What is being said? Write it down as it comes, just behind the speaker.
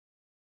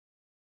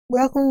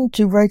Welcome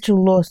to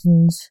Rachel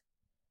Lawson's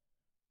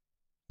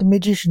The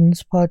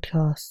Magician's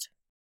Podcast,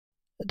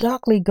 a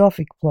darkly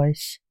gothic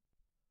place.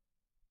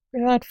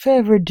 Without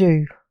further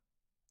ado,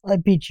 I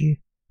bid you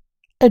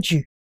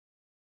adieu.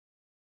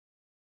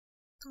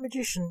 The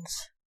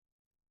Magicians.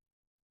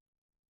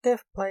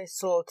 Death plays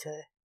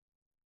solitaire.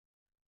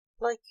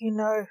 Like you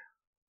know,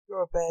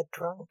 you're a bad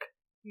drunk.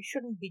 You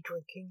shouldn't be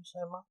drinking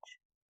so much,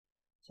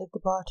 said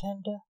the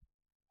bartender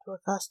to a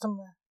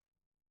customer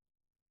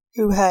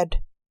who had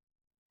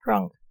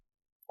drunk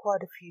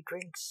quite a few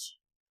drinks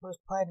and was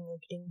planning on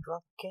getting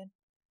drunk again.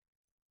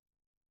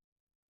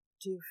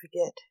 Do you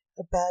forget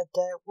a bad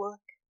day at work?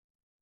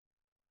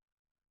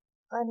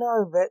 I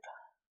know, but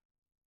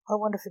I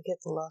want to forget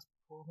the last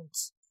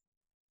performance.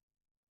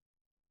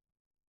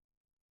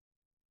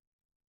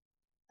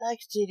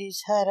 Max did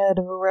his hat out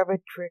of a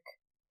rabbit trick,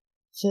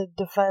 said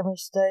the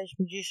famous stage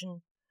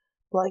magician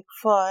Blake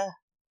Fire,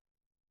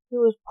 who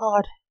was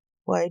part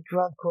way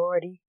drunk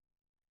already.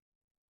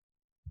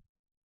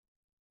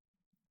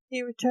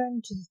 He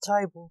returned to the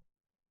table.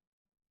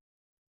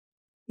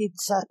 He'd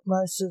sat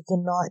most of the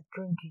night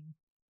drinking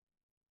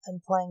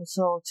and playing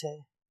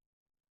solitaire,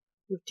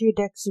 with 2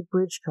 decks of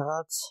bridge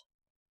cards.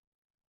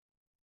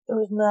 It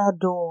was now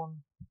dawn.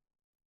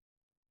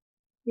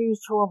 He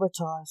was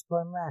traumatized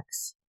by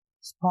Max,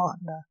 his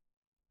partner,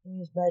 in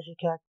his magic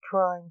act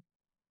trying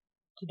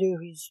to do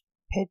his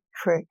pet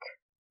trick,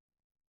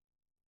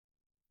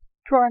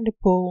 trying to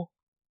pull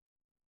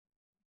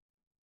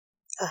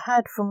a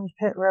hat from his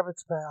pet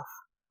rabbit's mouth,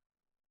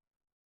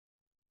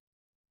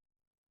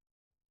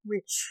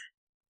 which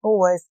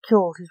always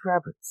killed his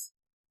rabbits.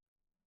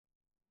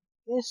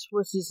 This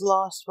was his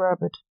last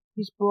rabbit,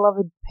 his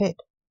beloved pet,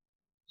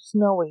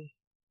 Snowy.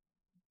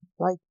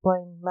 Blake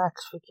blamed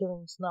Max for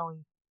killing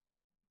Snowy,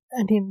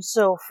 and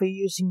himself for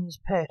using his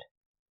pet.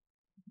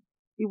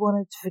 He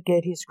wanted to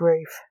forget his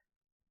grief.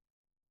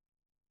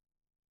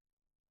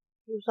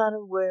 He was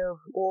unaware of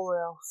all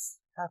else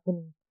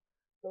happening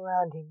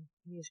around him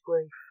in his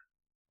grief.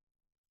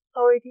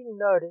 So he didn't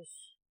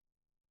notice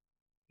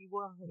he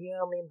wasn't the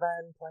only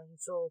man playing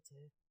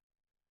solitaire.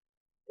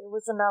 There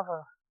was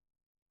another.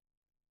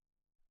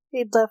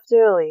 He'd left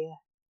earlier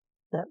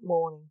that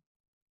morning.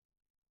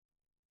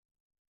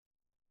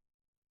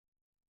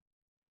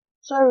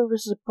 So he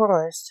was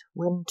surprised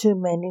when 2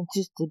 men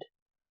insisted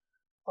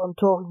on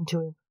talking to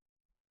him.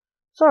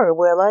 Sorry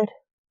we're late.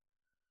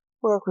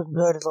 Work was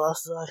murdered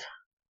last night,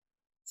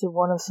 said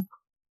one of them.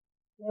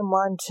 Yeah,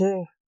 mine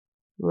too,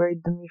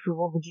 agreed the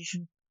miserable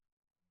magician.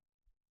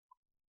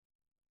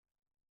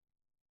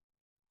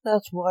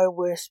 That's why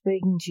we're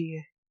speaking to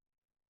you,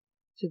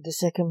 said the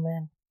second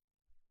man.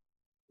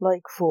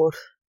 Blake thought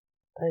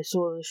they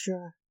saw the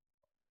show.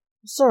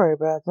 Sorry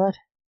about that.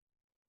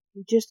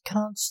 He just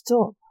can't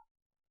stop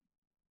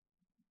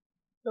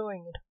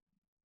doing it.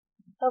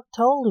 I've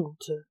told him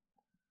to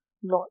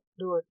not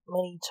do it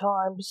many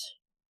times,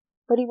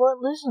 but he won't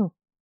listen,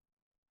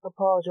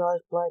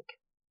 apologized Blake.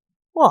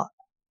 What?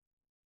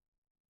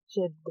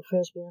 Said the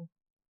first man.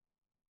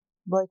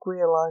 Blake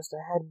realized they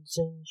hadn't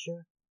seen the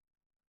show.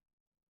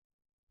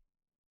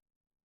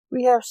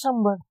 We have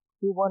someone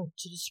we want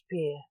to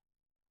disappear,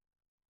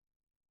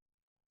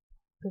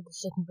 said the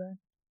second man.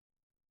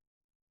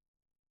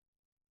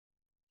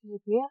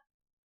 Disappear?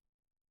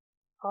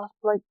 Asked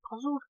Blake,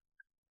 puzzled.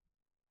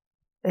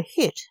 A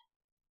hit,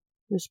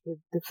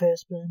 whispered the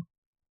first man.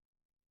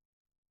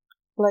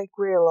 Blake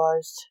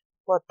realized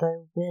what they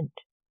meant.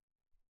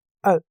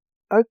 Oh,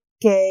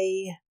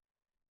 okay,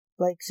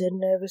 Blake said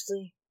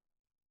nervously.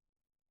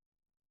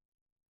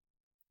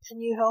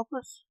 Can you help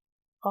us?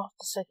 Asked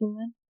the second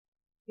man.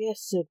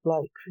 Yes, said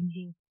Blake,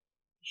 thinking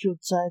he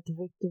should save the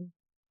victim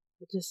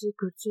with a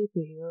secret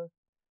superhero,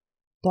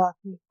 Dark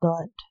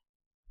Midnight,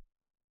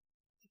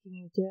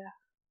 taking him there.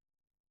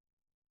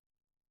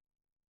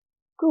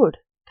 Good,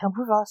 come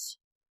with us.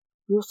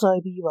 We'll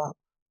sober you up,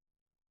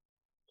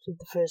 said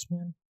the first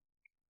man.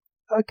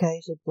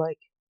 Okay, said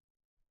Blake,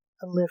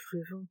 and left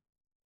with him.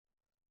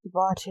 The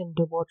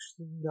bartender watched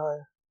them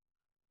go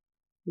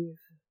with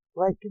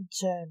great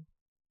concern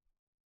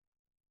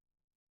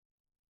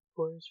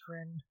for his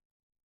friend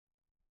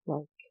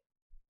Blake.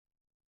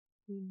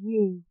 He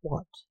knew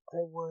what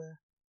they were.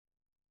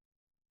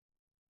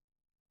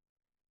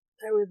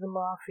 They were the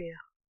mafia.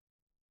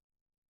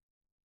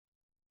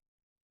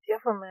 The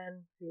other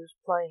man who was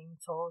playing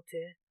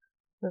solitaire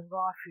was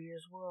mafia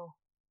as well.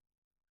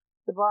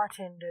 The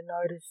bartender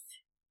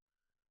noticed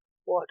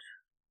what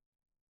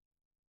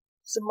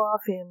some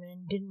mafia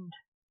men didn't.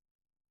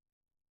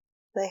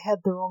 They had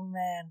the wrong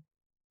man.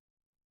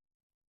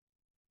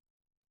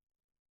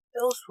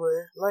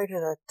 Elsewhere,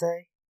 later that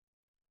day,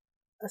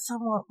 a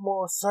somewhat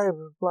more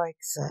sober Blake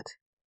sat,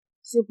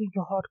 sipping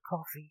a hot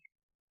coffee,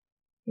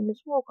 in a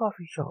small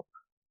coffee shop.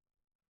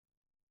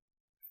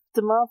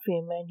 The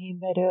mafia man he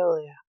met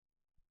earlier.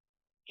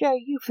 Joe,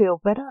 you feel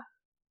better?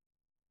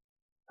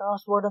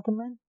 Asked one of the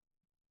men.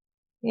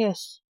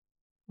 Yes,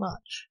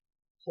 much,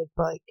 said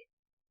Blake.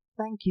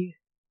 Thank you.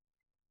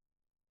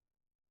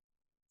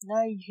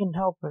 Now you can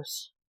help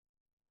us,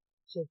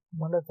 said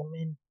one of the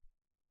men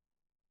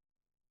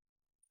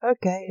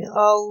Okay,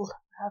 I'll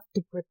have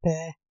to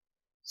prepare,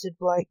 said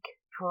Blake,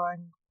 trying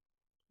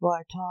to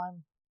buy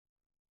time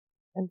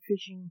and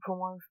fishing for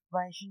more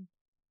information,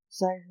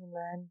 save the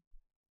man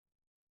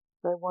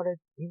they wanted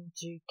him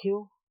to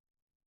kill.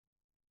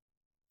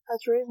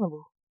 That's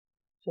reasonable,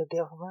 said the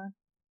other man.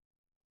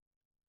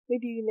 Who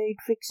do you need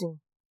fixing?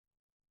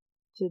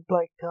 Said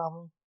Blake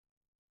calmly.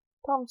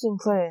 Tom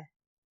Sinclair.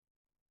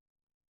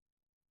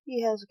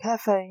 He has a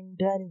cafe in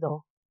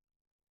Dandenong.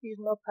 He's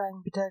not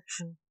paying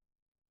protection.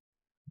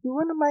 We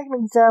want to make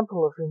an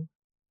example of him,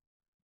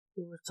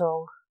 he was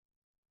told.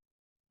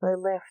 They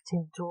left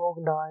him to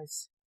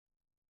organize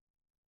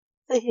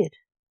the hit,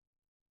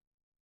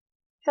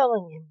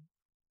 telling him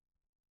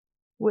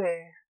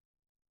where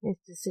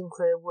Mr.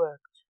 Sinclair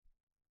worked.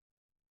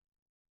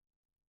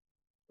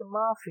 The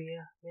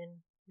mafia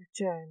men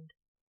returned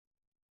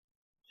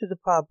to the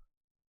pub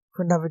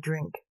for another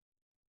drink.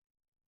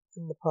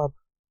 In the pub,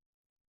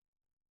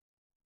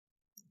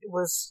 it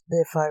was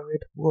their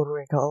favourite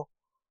watering hole.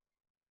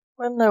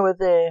 When they were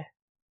there,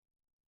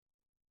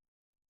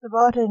 the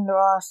bartender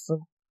asked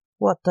them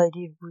what they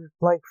did with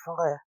Blake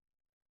Fire.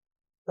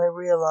 They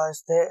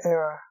realised their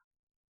error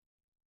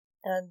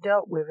and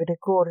dealt with it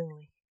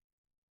accordingly.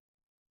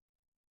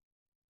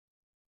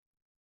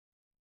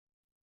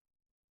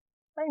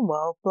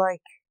 Meanwhile,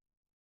 Blake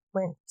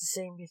went to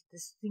see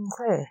Mr.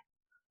 Sinclair,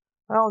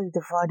 only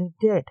to find him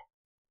dead,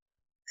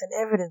 and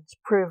evidence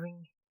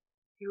proving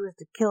he was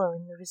the killer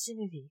in the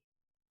vicinity,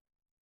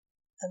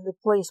 and the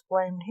police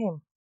blamed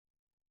him.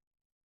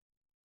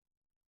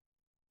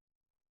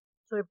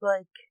 So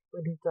Blake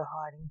went into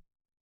hiding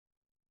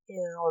in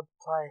an odd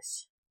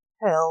place.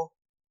 Hell,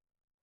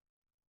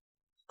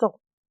 stop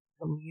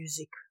the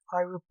music, I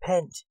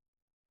repent,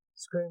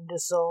 screamed a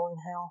soul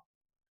in hell,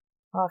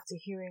 after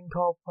hearing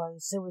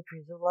Coldplay's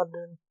Cemeteries of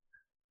London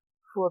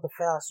for the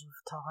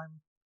 1000th time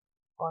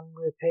on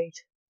repeat.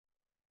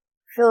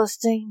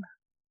 Philistine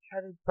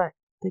shouted back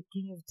the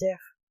King of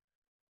Death,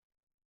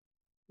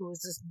 who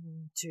was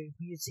listening to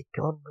music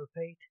on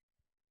repeat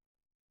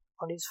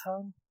on his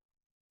phone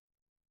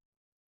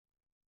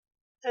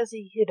as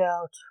he hid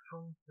out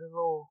from the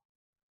law,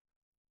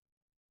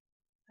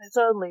 as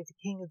only the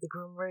King of the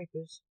Grim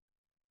Reapers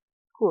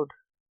could.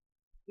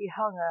 He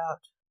hung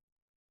out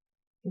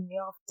in the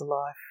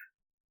afterlife.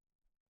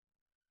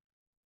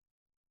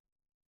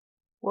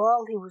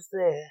 While he was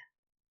there,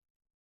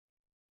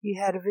 he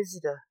had a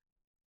visitor,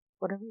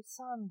 one of his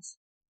sons.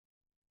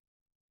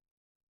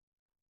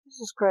 This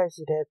is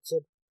crazy, Dad,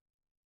 said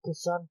the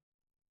son.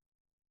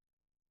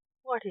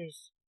 What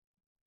is?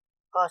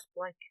 Asked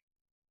Blake.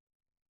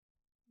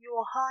 You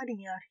are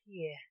hiding out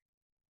here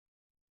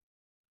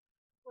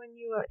when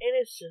you are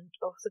innocent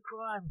of the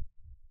crime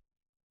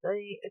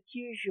they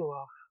accuse you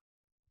of,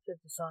 said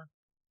the son.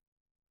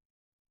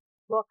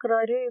 What could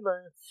I do,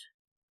 Lance?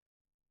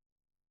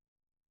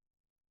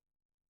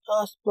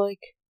 Asked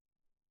Blake.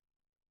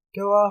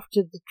 Go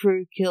after the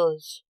true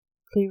killers,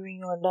 clearing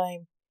your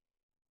name.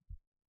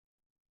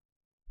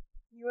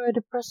 You are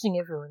depressing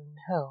everyone in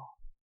hell,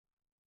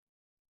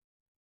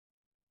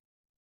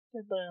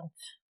 said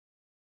Lance.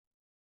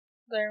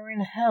 They're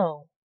in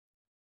hell.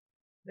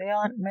 They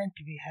aren't meant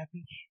to be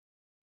happy,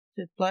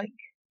 said Blake.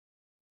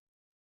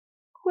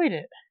 Quit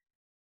it.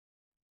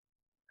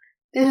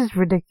 This is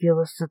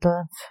ridiculous, said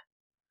Lance.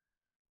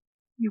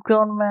 You've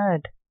gone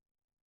mad.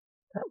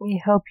 Let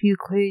me help you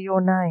clear your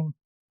name.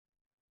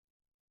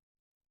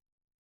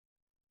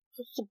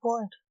 What's the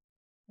point?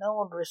 No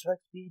one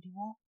respects me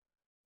anymore,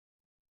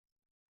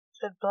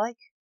 said Blake.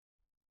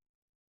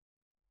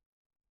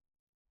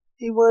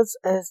 He was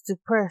as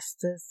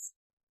depressed as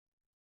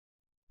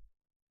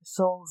the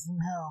souls in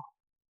hell.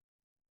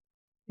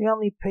 The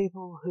only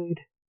people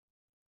who'd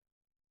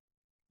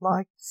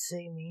like to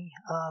see me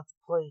are the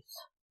police.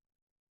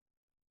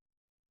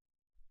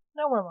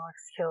 No one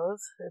likes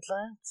killers, said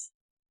Lance,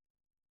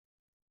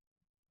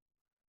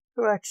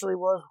 who actually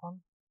was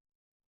one.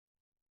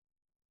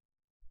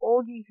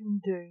 All you can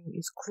do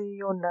is clear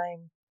your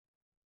name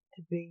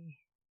to be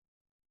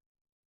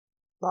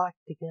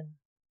liked again.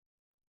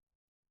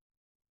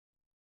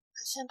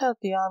 They sent out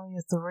the army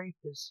of the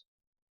Reapers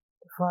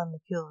to find the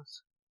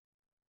killers.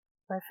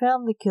 They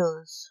found the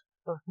killers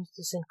of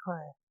Mr.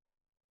 Sinclair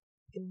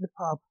in the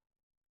pub.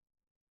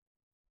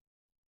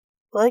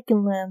 Blake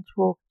and Lance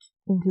walked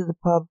into the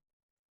pub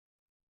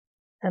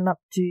and up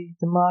to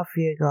the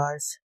mafia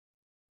guys.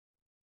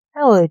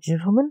 Hello,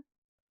 gentlemen,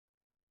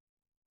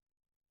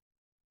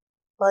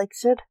 Blake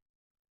said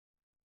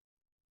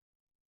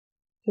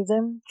to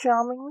them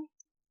charmingly.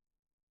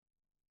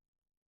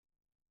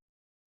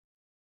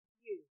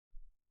 You,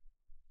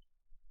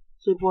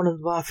 said one of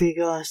the mafia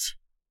guys.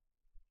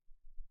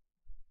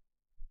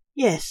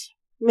 Yes,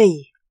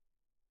 me,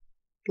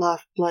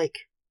 laughed Blake.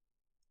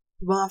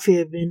 The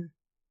mafia men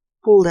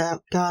pulled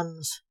out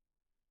guns.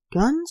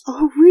 Guns?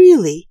 Oh,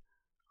 really?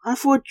 I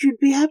thought you'd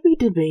be happy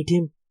to meet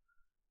him,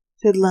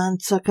 said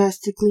Lance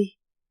sarcastically,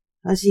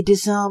 as he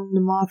disarmed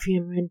the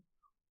mafia men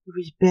with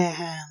his bare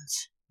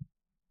hands.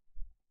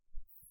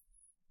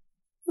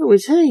 Who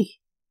is he?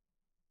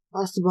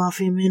 Asked the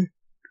mafia men,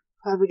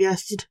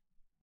 flabbergasted.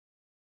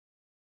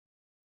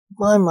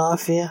 My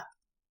mafia.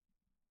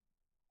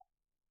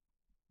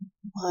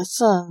 My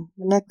son,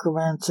 the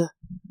necromancer,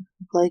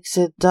 Blake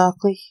said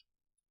darkly.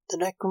 The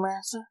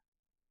necromancer?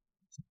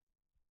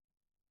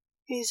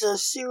 He's a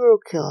serial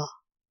killer,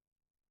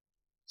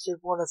 said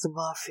one of the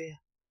mafia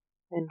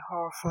men,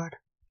 horrified.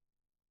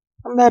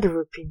 A matter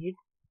of opinion,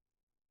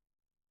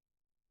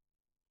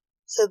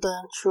 said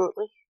Lan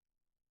shortly.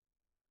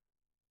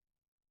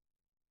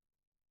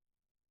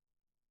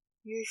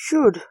 You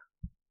should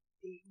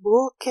be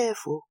more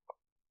careful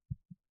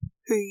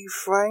who you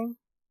frame.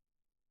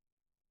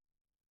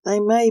 They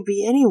may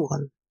be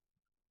anyone,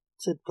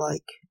 said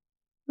Blake.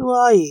 Who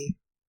are you?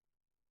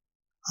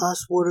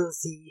 Asked one of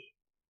the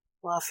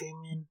mafia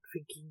men,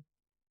 thinking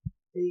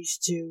these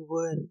two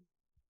weren't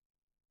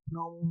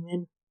normal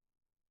men.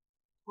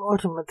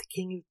 Mortimer, the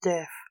King of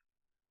Death.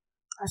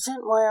 I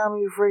sent my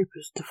army of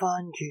reapers to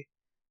find you,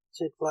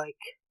 said Blake.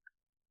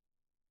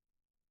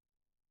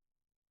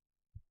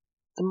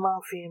 The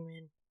mafia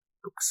men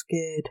looked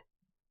scared.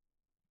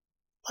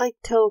 Blake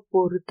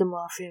teleported the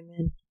mafia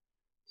men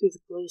to the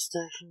police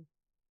station,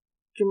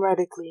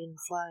 dramatically in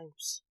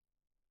flames.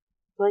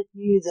 Blake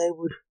knew they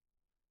would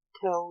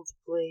tell the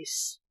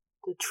police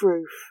the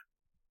truth,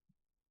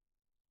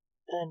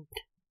 and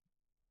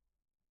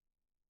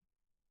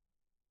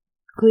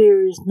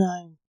clear his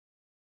name.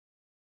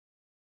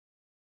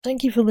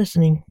 Thank you for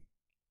listening.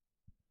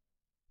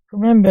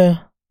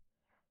 Remember,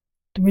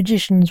 the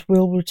magicians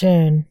will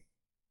return,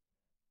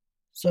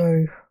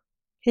 so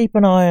keep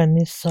an eye on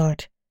this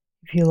site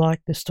if you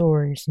like the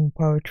stories and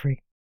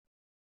poetry.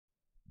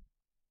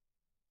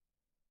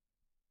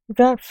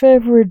 Without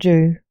further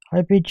ado,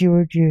 I bid you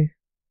adieu.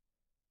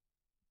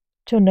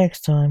 Till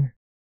next time.